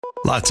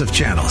Lots of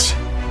channels,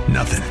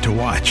 nothing to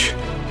watch,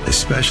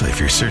 especially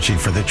if you're searching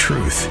for the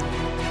truth.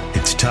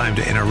 It's time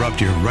to interrupt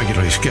your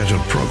regularly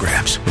scheduled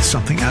programs with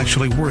something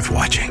actually worth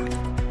watching.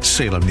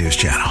 Salem News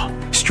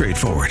Channel.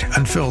 Straightforward,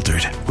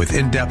 unfiltered, with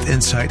in-depth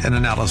insight and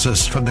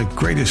analysis from the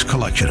greatest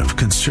collection of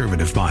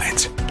conservative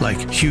minds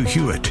like Hugh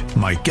Hewitt,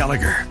 Mike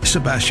Gallagher,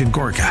 Sebastian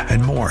Gorka,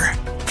 and more.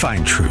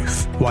 Find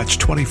truth. Watch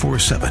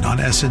 24/7 on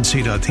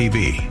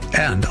snc.tv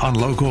and on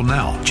Local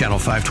Now, Channel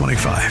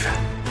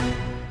 525.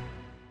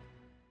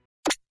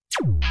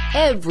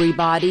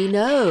 Everybody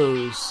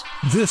knows.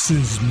 This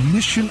is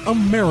Mission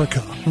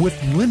America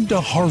with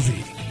Linda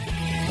Harvey.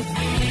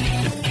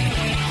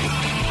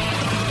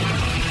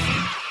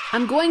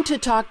 I'm going to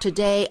talk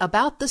today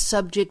about the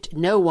subject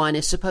no one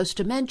is supposed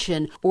to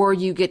mention or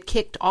you get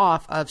kicked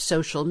off of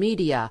social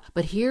media.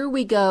 But here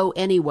we go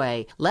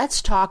anyway.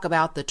 Let's talk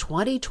about the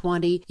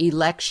 2020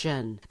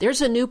 election.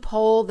 There's a new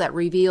poll that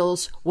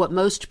reveals what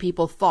most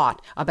people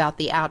thought about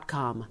the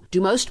outcome.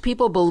 Do most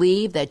people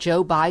believe that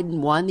Joe Biden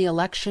won the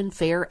election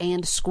fair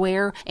and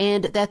square,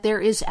 and that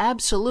there is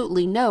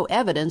absolutely no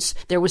evidence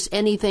there was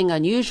anything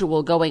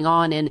unusual going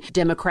on in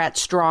Democrat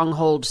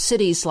stronghold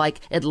cities like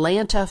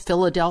Atlanta,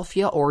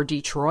 Philadelphia, or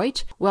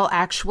Detroit? Well,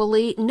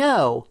 actually,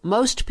 no.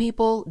 Most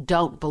people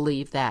don't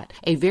believe that.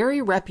 A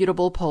very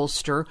reputable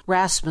pollster,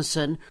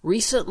 Rasmussen,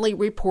 recently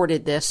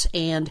reported this,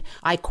 and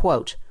I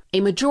quote, "A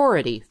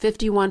majority,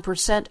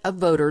 51% of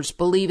voters,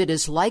 believe it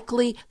is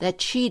likely that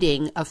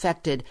cheating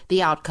affected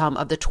the outcome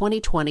of the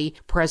 2020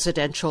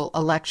 presidential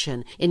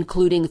election,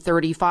 including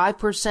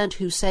 35%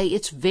 who say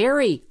it's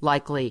very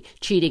likely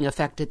cheating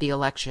affected the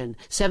election.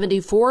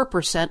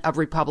 74% of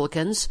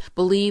Republicans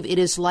believe it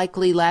is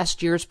likely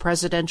last year's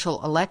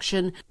presidential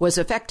election was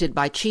affected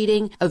by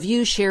cheating, a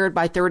view shared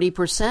by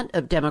 30%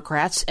 of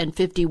Democrats and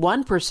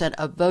 51%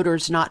 of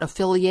voters not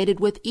affiliated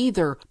with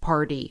either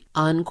party,"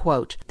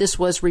 unquote. This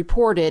was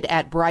reported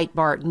at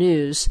Breitbart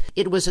News.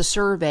 It was a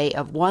survey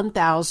of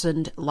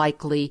 1,000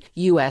 likely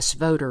U.S.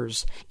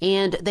 voters.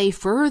 And they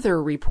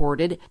further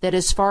reported that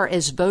as far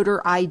as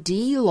voter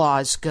ID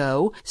laws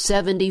go,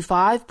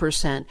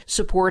 75%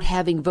 support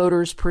having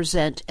voters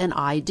present an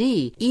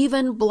ID.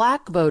 Even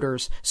black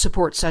voters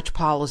support such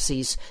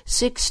policies,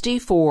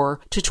 64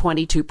 to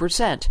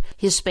 22%.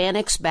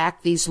 Hispanics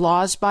back these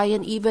laws by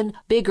an even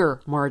bigger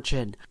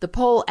margin. The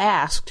poll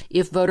asked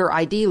if voter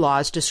ID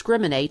laws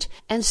discriminate,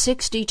 and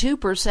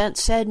 62%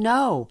 said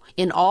no.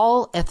 In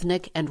all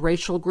ethnic and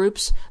racial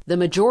groups, the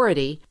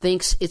majority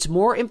thinks it's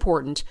more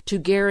important to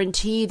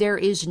guarantee there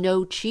is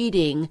no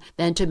cheating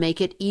than to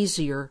make it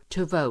easier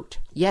to vote.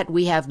 Yet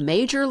we have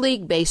Major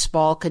League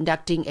Baseball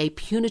conducting a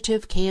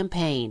punitive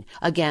campaign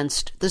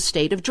against the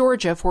state of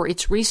Georgia for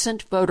its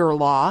recent voter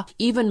law,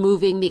 even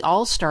moving the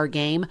All-Star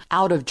game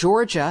out of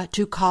Georgia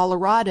to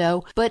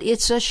Colorado. But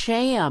it's a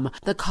sham.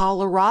 The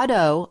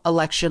Colorado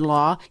election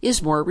law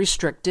is more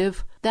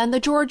restrictive than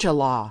the Georgia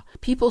law.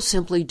 People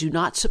simply do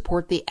not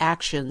support the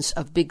actions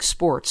of big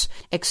sports,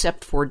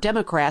 except for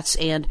Democrats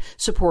and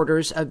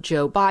supporters of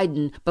Joe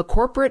Biden. But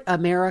corporate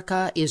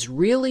America is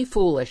really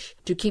foolish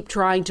to keep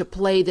trying to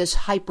play this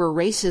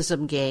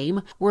hyper-racism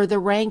game where the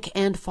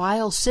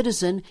rank-and-file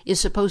citizen is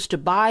supposed to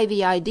buy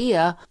the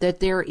idea that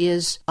there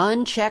is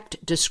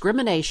unchecked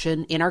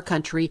discrimination in our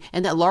country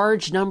and that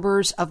large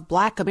numbers of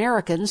black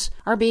Americans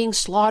are being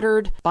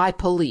slaughtered by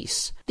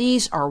police.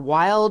 These are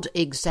wild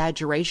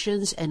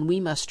exaggerations, and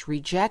we must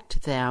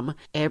reject them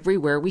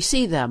everywhere we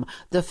see them.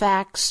 The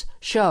facts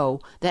show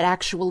that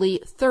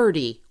actually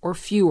 30 or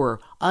fewer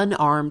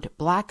unarmed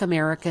black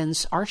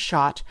Americans are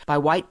shot by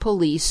white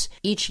police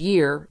each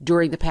year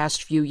during the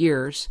past few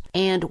years.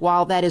 And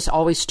while that is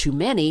always too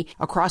many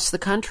across the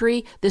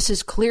country, this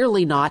is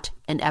clearly not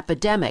an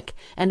epidemic.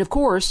 And of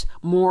course,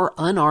 more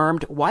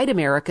unarmed white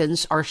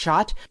Americans are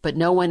shot, but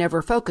no one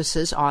ever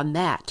focuses on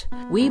that.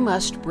 We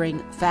must bring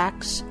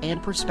facts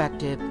and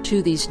perspective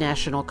to these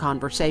national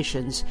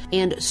conversations.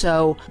 And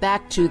so,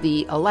 back to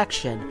the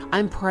election.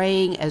 I'm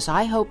praying, as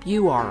I hope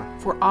you are,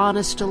 for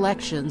honest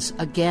elections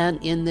again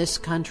in this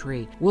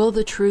country. Will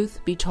the truth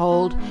be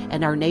told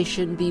and our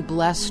nation be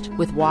blessed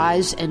with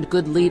wise and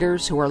good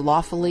leaders who are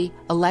lawfully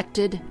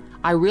elected?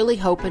 I really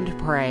hope and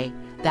pray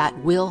that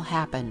will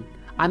happen.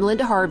 I'm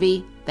Linda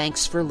Harvey.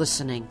 Thanks for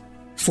listening.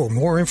 For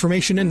more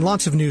information and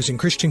lots of news and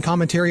Christian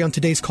commentary on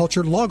today's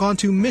culture, log on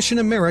to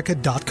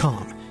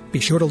missionamerica.com. Be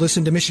sure to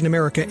listen to Mission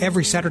America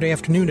every Saturday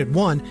afternoon at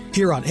 1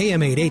 here on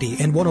AM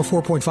 880 and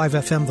 104.5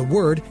 FM The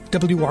Word,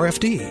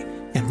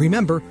 WRFD. And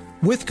remember,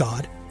 with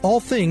God, all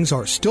things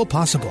are still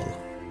possible.